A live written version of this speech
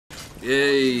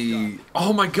Yay!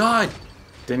 Oh my god!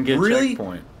 Didn't get a Really?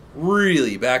 checkpoint.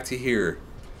 Really? Back to here.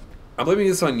 I'm blaming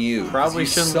this on you. Probably you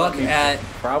shouldn't suck let me, at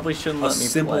probably shouldn't let a me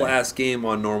simple play. ass game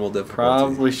on normal difficulty.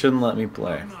 Probably shouldn't let me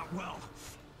play.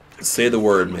 Say the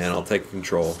word, man. I'll take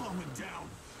control.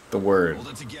 The word.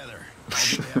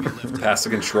 Pass the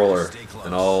controller,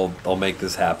 and I'll make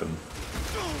this happen.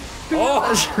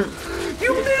 Oh!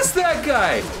 You missed that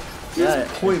guy! He was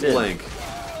point blank.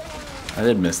 I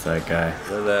did miss that guy.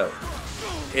 Look at that.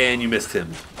 And you missed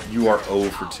him. You are 0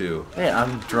 for 2. Hey,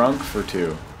 I'm drunk for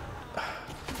 2.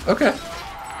 Okay.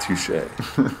 Touche.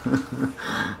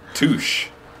 Touche.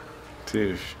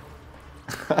 Touche.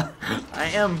 I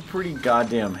am pretty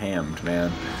goddamn hammed,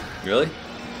 man. Really?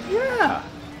 Yeah.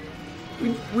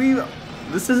 We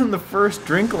this isn't the first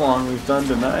drink along we've done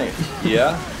tonight.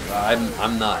 Yeah.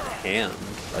 I'm not hammed.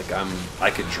 Like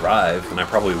I could drive, and I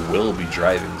probably will be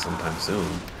driving sometime soon.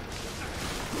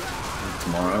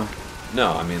 Tomorrow?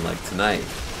 No, I mean like tonight.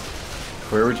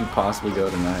 Where would you possibly go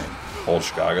tonight? Old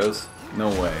Chicago's? No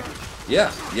way.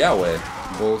 Yeah, way.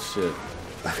 Bullshit.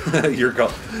 You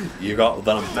got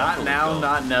that. I'm Not now,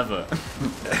 not never.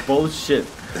 Bullshit.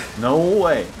 No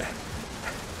way.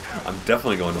 I'm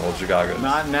definitely going to Old Chicago's.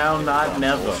 Not now, not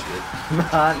never.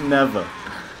 Bullshit. Not never.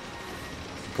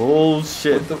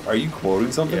 Bullshit. Are you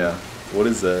quoting something? Yeah. What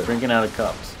is that? Drinking out of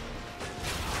cups.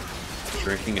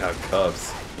 Drinking out of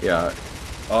cups. Yeah.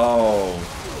 Oh,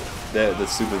 the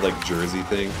stupid like Jersey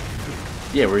thing.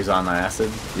 Yeah, where he's on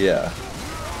acid. Yeah.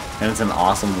 And it's an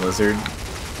awesome lizard.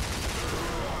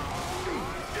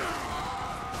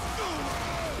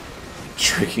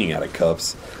 Drinking out of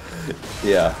cups.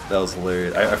 Yeah, that was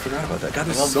hilarious. I forgot about that. God,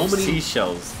 there's so many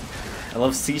seashells. I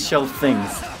love seashell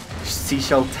things.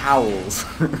 Seashell towels.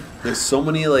 There's so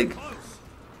many like.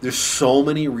 There's so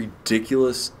many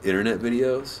ridiculous internet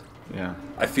videos. Yeah.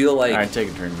 I feel like. Alright, take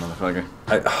a drink, motherfucker.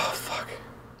 Oh fuck.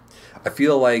 I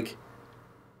feel like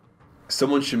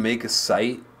someone should make a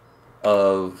site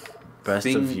of Best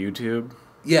of YouTube.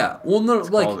 Yeah. Well, no,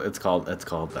 It's called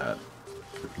that.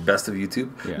 Best of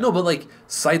YouTube. Yeah. No, but like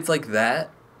sites like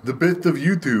that, the best of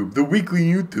YouTube, the weekly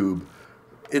YouTube.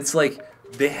 It's like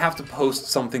they have to post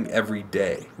something every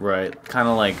day. Right. Kind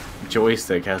of like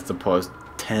Joystick has to post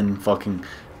 10 fucking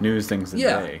news things a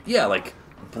day. Yeah, like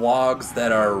blogs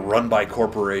that are run by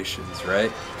corporations,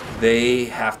 right? They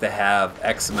have to have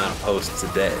X amount of posts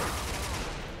a day.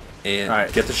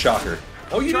 And get the shocker.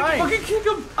 Oh, you didn't fucking kick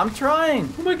him! I'm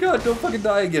trying! Oh my god, don't fucking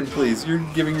die again, please. You're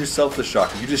giving yourself the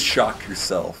shocker. You just shocked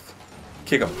yourself.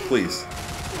 Kick him, please.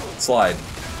 Slide.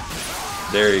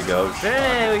 There you go.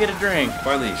 Hey, we get a drink.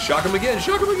 Finally, shock him again,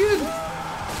 shock him again!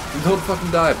 Don't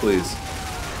fucking die, please.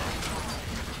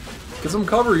 Get some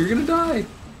cover, you're gonna die.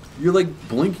 You're like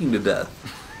blinking to death.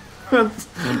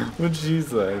 What'd she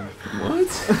say?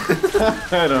 What?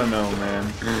 I don't know,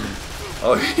 man.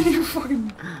 Oh, you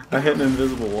fucking... I hit an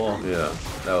invisible wall. Yeah,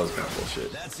 that was kind of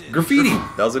bullshit. Graffiti!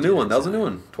 That was a new one,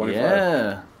 25.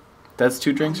 Yeah. That's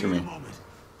 2 drinks for me.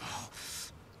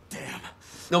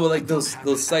 No, but like those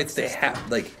sites, they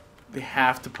have, like... They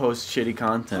have to post shitty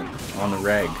content on the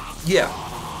reg. Yeah,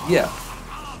 yeah.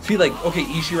 See, like, okay,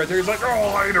 Ishii right there, he's like,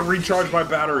 oh, I need to recharge my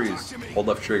batteries. Hold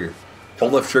left trigger.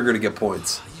 Hold left trigger to get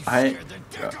points.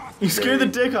 You scared the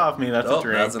dick off me, that's a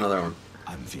drink. That's another one.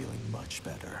 I'm feeling much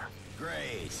better.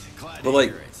 Great. But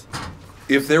like,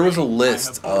 if there was a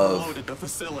list of...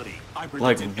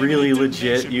 Like, really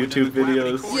legit YouTube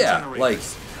videos? Yeah, like,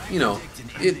 you know...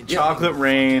 Chocolate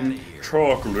rain.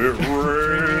 Chocolate rain.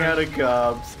 Drinking out of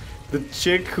cups. The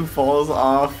chick who falls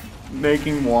off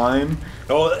making wine.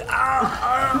 Like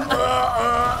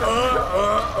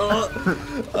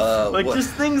what?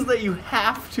 just things that you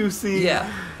have to see.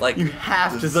 Yeah, like you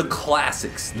have to the see.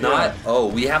 Classics. Not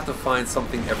we have to find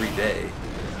something every day,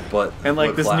 but and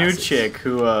like this classics. new chick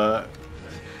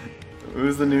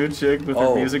who's the new chick with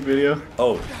her music video?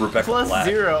 Oh, Rebecca Plus Black.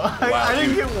 0. Wow, I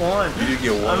didn't get one. You didn't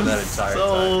get one that entire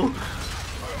time.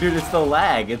 Dude, it's the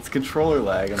lag. It's controller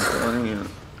lag. I'm telling you.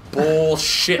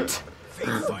 Bullshit.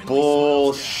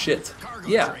 Bullshit.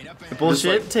 Yeah.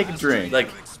 Bullshit. Like, take a drink. Like,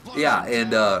 yeah,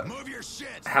 and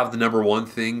have the #1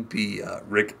 thing be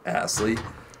Rick Astley.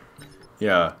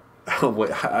 Yeah.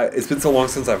 It's been so long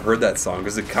since I've heard that song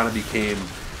because it kind of became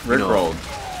Rickrolled.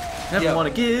 Never want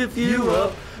to give you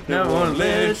up. Never want to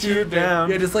let you down.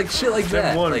 Yeah, just like shit like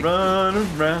that. Never want to run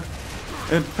around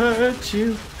and hurt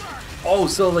you. Oh,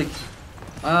 so like,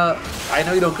 I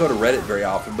know you don't go to Reddit very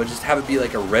often, but just have it be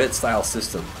like a Reddit style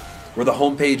system where the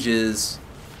homepage is.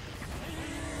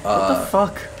 What the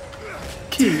fuck?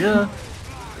 Kia.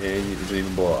 And you didn't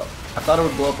even blow up. I thought it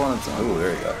would blow up on its own. Oh,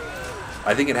 there you go.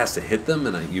 I think it has to hit them,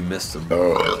 and you missed them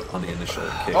on the initial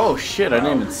kick. Oh shit! I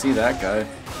didn't even see that guy.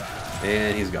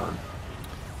 And he's gone.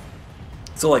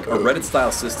 So like a Reddit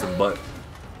style system, but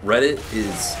Reddit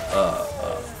is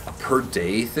a per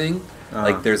day thing.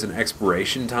 Like there's an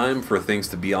expiration time for things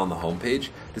to be on the homepage.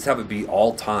 Just have it be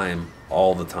all time,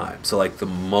 all the time. So like the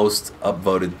most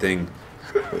upvoted thing.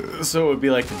 So it would be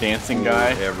like the dancing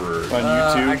guy ever on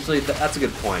YouTube. Actually, that's a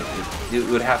good point. It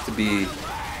would have to be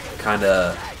kind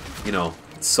of, you know,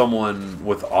 someone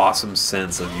with awesome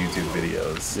sense of YouTube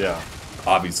videos. Yeah.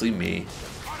 Obviously me.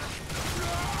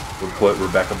 Would put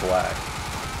Rebecca Black.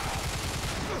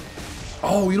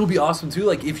 Oh, it'll be awesome too.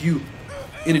 Like if you,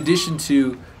 in addition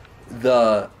to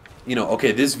the, you know,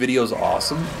 okay, this video's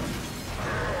awesome.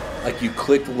 Like you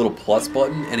click the little plus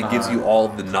button and it gives you all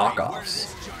the knockoffs.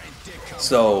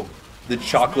 So the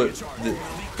chocolate,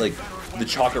 the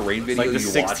chocolate rain video, like the you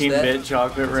watch that. 16-bit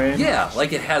chocolate rain. Yeah,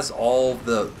 like it has all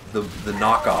the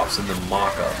knockoffs and the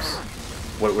mock-ups.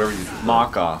 Whatever you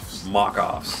mock-offs.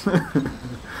 Mock-offs.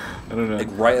 I don't know. Like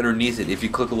right underneath it, if you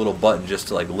click a little button just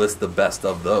to like list the best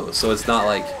of those. So it's not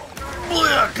like,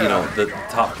 you know, the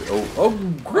top.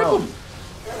 Grip him,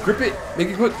 grip it, make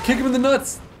it quick, kick him in the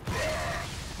nuts.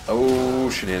 Oh,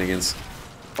 shenanigans!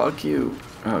 Fuck you.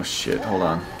 Oh shit! Hold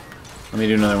on. Let me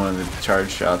do another one of the charge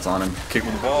shots on him. Kick him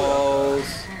in the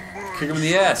balls. Kick him in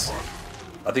the ass.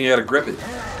 I think you gotta grip it.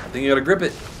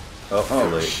 Oh,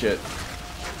 late. Shit.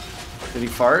 Did he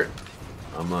fart?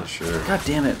 I'm not sure. God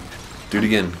damn it. Do it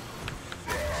again.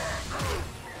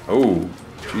 Oh,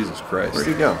 Jesus Christ. Where'd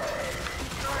he go?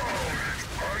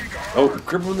 Oh,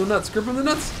 grip him in the nuts. Grip him in the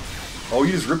nuts. Oh,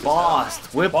 you just ripped Boss.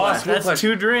 Whiplash. That's Whiplash.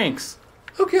 2 drinks.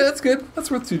 Okay, that's good. That's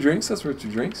worth 2 drinks.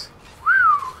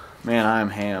 Man, I'm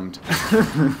hammed.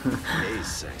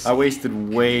 I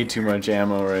wasted way too much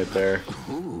ammo right there.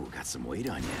 Ooh, got some weight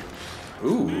on you.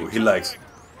 Ooh, he likes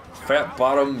fat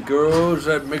bottom girls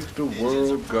that make the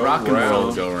world go Rock and round.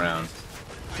 roll go round.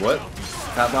 What?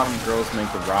 Fat bottom girls make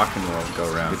the rock and roll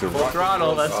go round. Full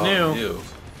throttle, that's new.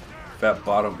 Fat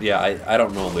bottom. Yeah, I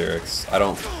don't know lyrics. I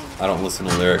don't listen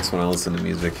to lyrics when I listen to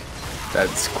music.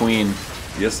 That's Queen.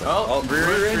 Yes. Oh,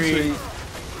 rear entry.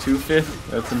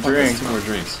 250. That's a drink. 2 more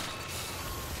drinks.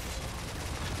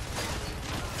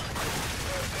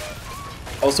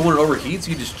 Also, when it overheats,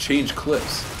 you just change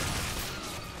clips.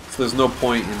 So there's no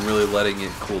point in really letting it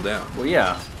cool down. Well,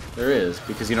 yeah, there is,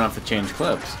 because you don't have to change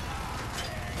clips.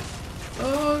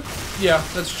 Yeah,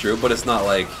 that's true, but it's not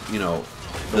like, you know,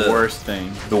 The worst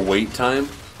thing. The wait time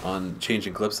on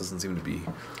changing clips doesn't seem to be.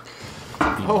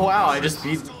 Oh wow, I just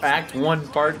beat Act 1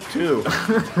 Part 2. I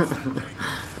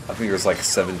think there's like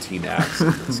 17 acts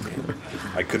in this game.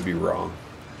 I could be wrong.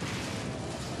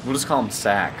 We'll just call them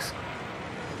sacks.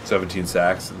 17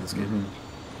 sacks in this game. Mm-hmm.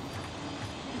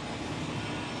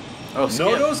 Oh,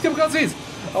 skip. No, skip cutscenes!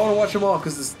 I want to watch them all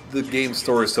because the game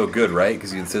story is so good, right?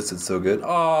 Because you insist it's so good.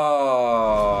 Oh,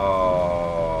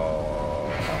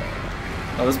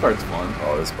 this part's fun.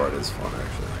 Oh, this part is fun,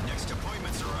 actually. Next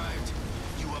appointment's arrived.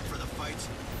 You up for the fight?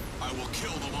 I will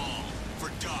kill them all. For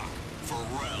Doc. For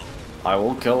Rel. I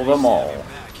will kill them all.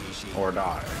 Or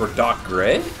die. For Doc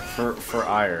Gray? For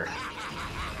ire.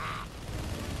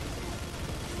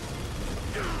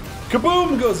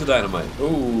 Kaboom goes the dynamite.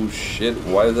 Oh, shit.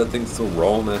 Why is that thing still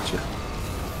rolling at you?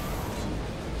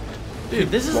 Dude,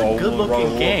 this is a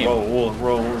good-looking game. Roll.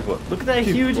 Look at that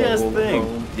huge-ass thing.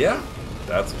 Roll. Yeah,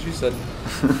 that's what she said.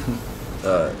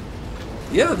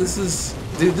 Yeah, this is...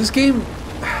 Dude, this game...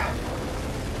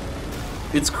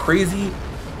 It's crazy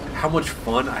how much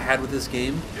fun I had with this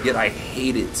game, yet I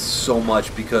hate it so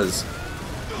much because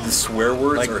the swear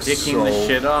words like are dicking so the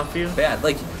shit off you? bad.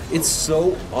 Like, it's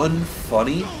so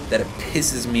unfunny that it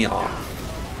pisses me off.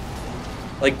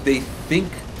 Like, they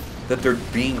think that they're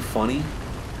being funny.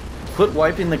 Quit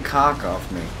wiping the cock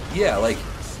off me. Yeah, like,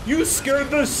 You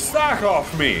scared the sack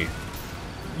off me.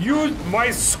 My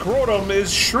scrotum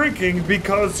is shrinking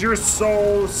because you're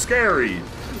so scary.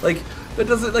 like, that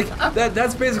doesn't, like,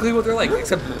 that's basically what they're like,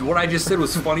 except what I just said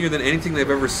was funnier than anything they've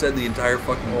ever said in the entire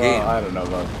fucking game. Well, I don't know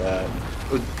about that.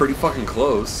 It was pretty fucking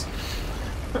close.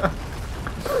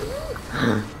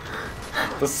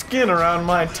 The skin around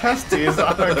my testes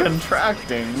are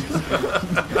contracting.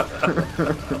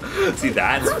 See,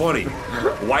 that's funny.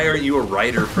 Why aren't you a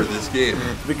writer for this game?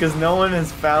 Because no one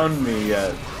has found me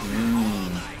yet.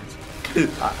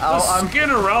 The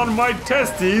skin around my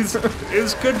testes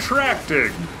is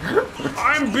contracting.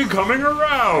 I'm becoming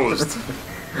aroused.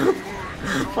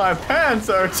 My pants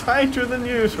are tighter than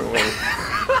usual.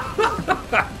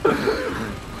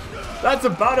 That's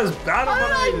about as bad How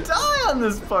did I as die on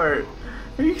this part?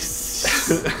 Are you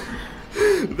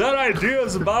That idea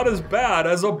is about as bad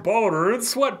as a boner in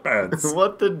sweatpants.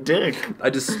 What the dick? I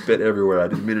just spit everywhere. I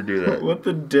didn't mean to do that. What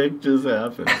the dick just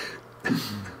happened?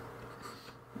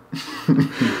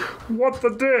 What the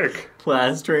dick?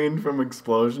 Plastrain from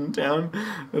Explosion Town?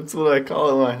 That's what I call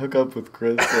it when I hook up with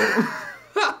Crystal.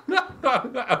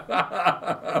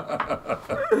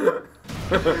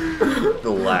 The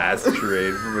last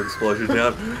train from Explosion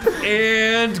Town.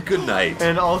 And good night.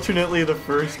 And alternately the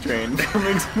first train from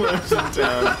Explosion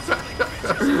Town.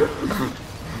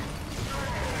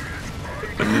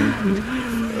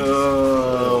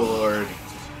 Oh, Lord.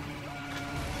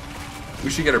 We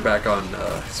should get her back on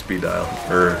speed dial.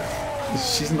 Or,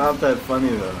 She's not that funny,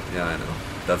 though. yeah, I know.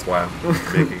 That's why I'm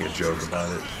making a joke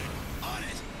about it.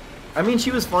 I mean,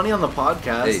 she was funny on the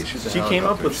podcast. Hey, she's a she came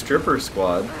up helicopter. with Stripper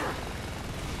Squad.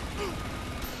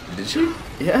 Did she?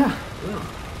 Yeah.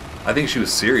 I think she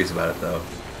was serious about it, though.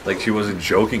 Like, she wasn't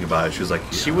joking about it. She was like,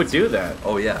 yeah. She would do that.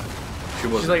 Oh, yeah. She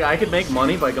was. She's like, I could make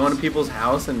money by going to people's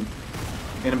house and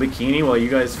in a bikini while you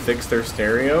guys fix their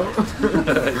stereo.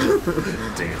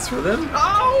 Dance for them?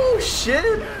 Oh,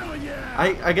 shit!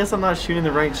 I guess I'm not shooting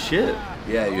the right shit.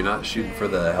 Yeah, you're not shooting for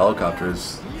the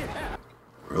helicopters.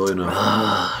 Really no.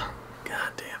 God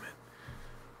damn it.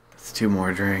 That's 2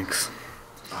 more drinks.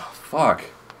 Fuck.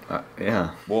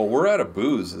 Yeah. Well, we're out of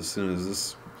booze as soon as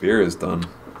this beer is done.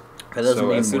 That doesn't So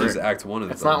mean as soon we're, as Act 1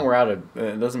 is it's done. not we're out of.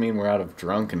 It doesn't mean we're out of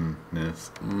drunkenness.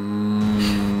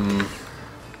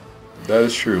 That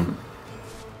is true.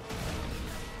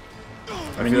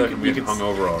 I mean, feel like you I'm could, you getting could,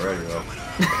 hungover already, though.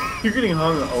 you're getting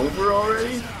hung over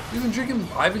already.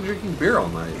 I've been drinking beer all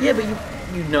night. Yeah, but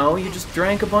you just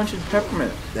drank a bunch of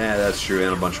peppermint. Yeah, that's true,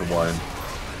 and a bunch of wine.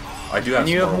 I do have. And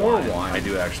you some have more wine. I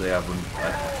do actually have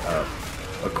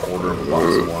a quarter of a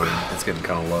box of wine. It's getting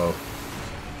kind of low.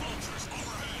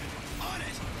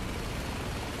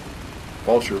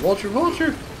 Vulture, vulture,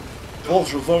 vulture!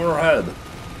 Vultures overhead.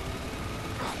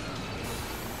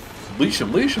 Leash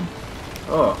him, leash him.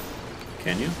 Oh,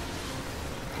 Can you?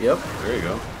 yep. There you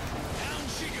go.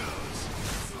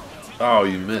 Oh,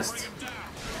 you missed.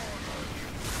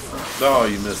 Oh,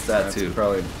 you missed that That's too.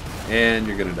 probably. And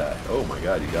you're gonna die. Oh my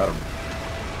god, you got him.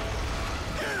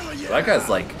 That guy's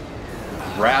like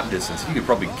grab distance. You could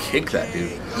probably kick that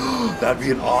dude. That'd be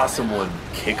an awesome one.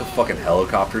 Kick a fucking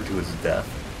helicopter to his death.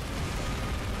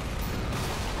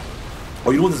 Oh,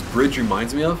 you know what this bridge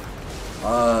reminds me of?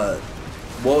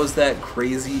 What was that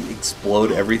crazy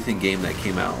explode everything game that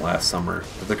came out last summer?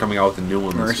 But they're coming out with a new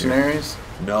one this year. Mercenaries.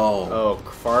 No. Oh,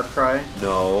 Far Cry.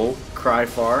 No. Cry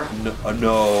Far.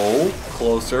 No.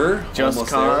 Closer. Just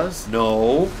Almost Cause? there.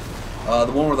 No.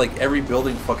 The one where like every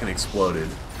building fucking exploded.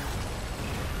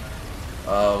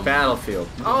 Battlefield.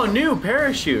 Oh, new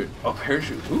Parachute. Oh,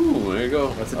 Parachute. Ooh, there you go.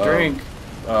 What's a drink?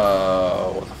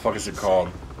 What the fuck is it called?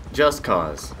 Just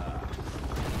Cause.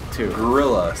 2.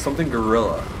 Gorilla. Something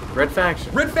Gorilla. Red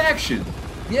Faction. Red Faction.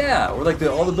 Yeah, where like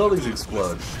all the buildings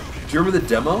explode. Do you remember the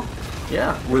demo?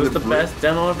 Yeah, it Where was the the best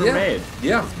demo ever Yeah. made.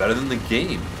 Yeah, it's better than the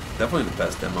game. Definitely the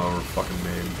best demo ever fucking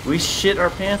made. We shit our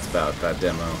pants about that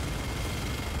demo.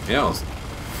 Yeah, it was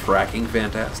fracking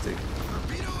fantastic.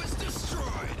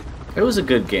 It was a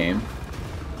good game.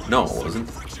 No, it wasn't.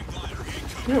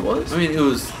 Yeah, it was. I mean, it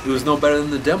was no better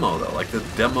than the demo though. Like the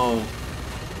demo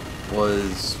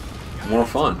was more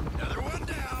fun.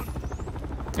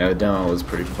 Yeah, the demo was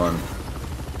pretty fun.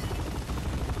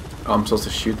 Oh, I'm supposed to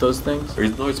shoot those things? Or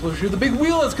you're supposed to shoot the big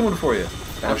wheel that's coming for you.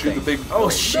 That I'll shoot thing. the big. Oh,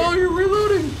 shit. No, you're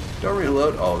reloading. Don't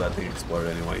reload. Oh, that thing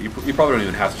exploded anyway. You probably don't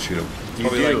even have to shoot him. You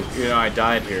Probably do. like- You know, I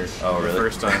died here. Oh, really? The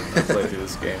first time I played through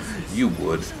this game. You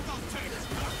would.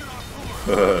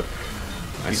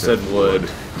 I You said would.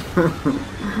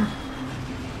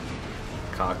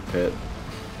 Cockpit.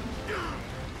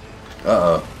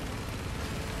 Uh-oh.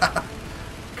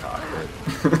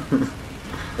 Cockpit.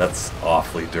 That's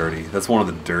awfully dirty. That's one of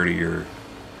the dirtier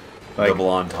double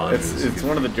entendres. It's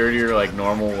one of the dirtier, like,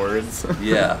 normal words.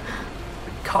 Yeah.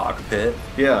 Cockpit.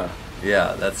 Yeah.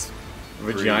 Yeah, that's...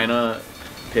 Vagina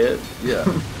pit. Yeah,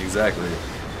 exactly.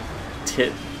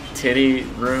 Titty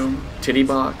room. Titty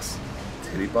box.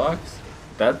 Titty box?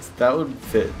 That would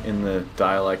fit in the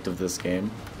dialect of this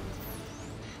game.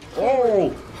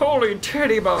 Oh! Holy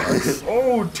titty box!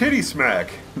 Oh, titty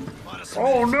smack!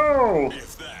 Oh no!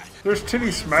 There's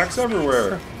titty smacks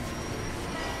everywhere.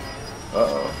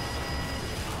 Uh-oh.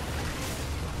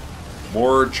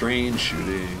 More train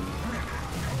shooting.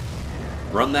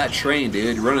 Run that train,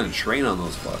 dude. You're running a train on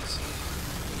those fucks.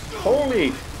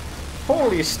 Holy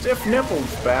stiff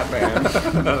nipples, Batman.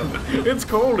 It's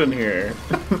cold in here.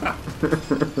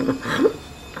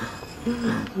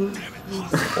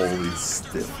 Holy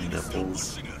stiff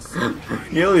nipples.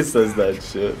 He always says that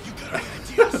shit.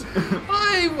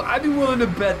 I'd be willing to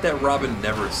bet that Robin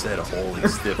never said holy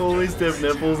stiff. Holy stiff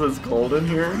nipples is cold in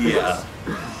here? Yeah.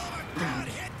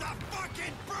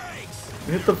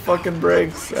 Hit the fucking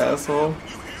brakes, asshole.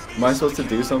 Am I supposed to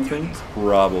do something?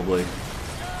 Probably.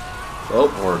 Oh,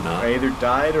 Or not. I either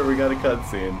died or we got a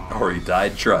cutscene. Or he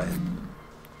died trying.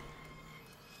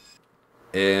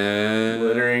 And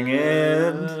Glittering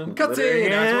in.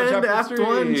 Cutscene. Act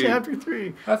 1, Chapter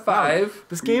 3. High five.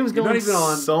 This game's You're going not even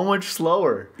on. so much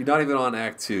slower You're not even on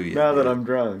Act 2 yet. now that dude. I'm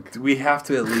drunk. We have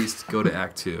to at least go to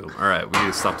Act 2. All right, we need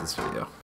to stop this video.